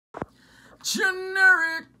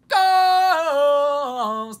Generic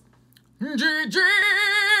ghost. GG.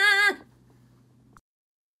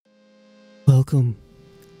 Welcome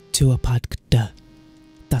to APADKTDA.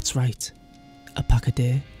 That's right,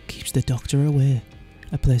 APADKTDA keeps the doctor away.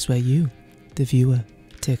 A place where you, the viewer,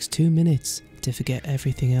 takes 2 minutes to forget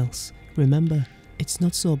everything else. Remember, it's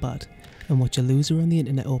not so bad, and watch a loser on the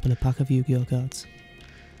internet open a pack of Yu-Gi-Oh cards.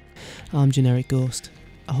 I'm Generic Ghost.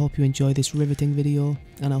 I hope you enjoy this riveting video,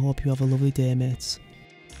 and I hope you have a lovely day, mates.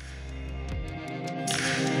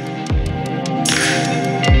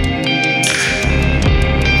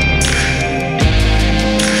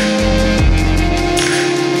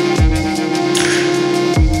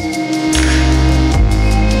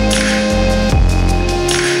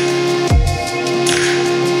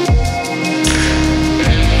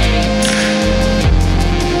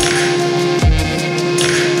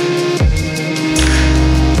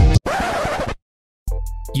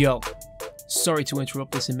 Yo, sorry to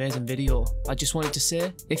interrupt this amazing video. I just wanted to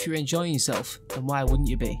say, if you're enjoying yourself, then why wouldn't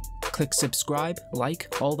you be? Click subscribe, like,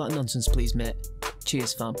 all that nonsense please mate.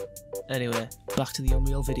 Cheers fam. Anyway, back to the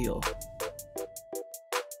Unreal video.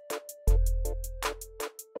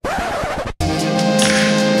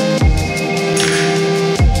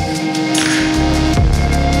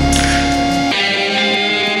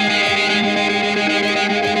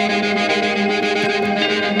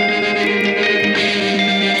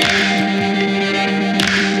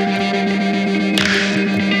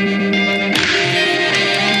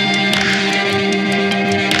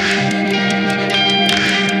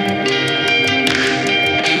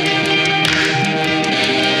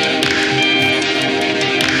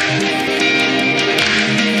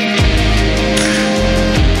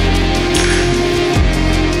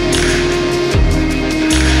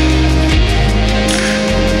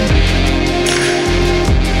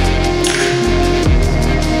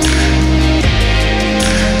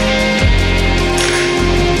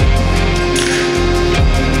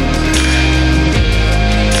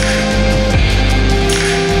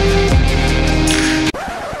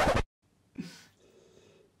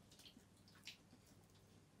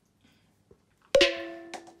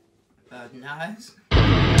 Nice.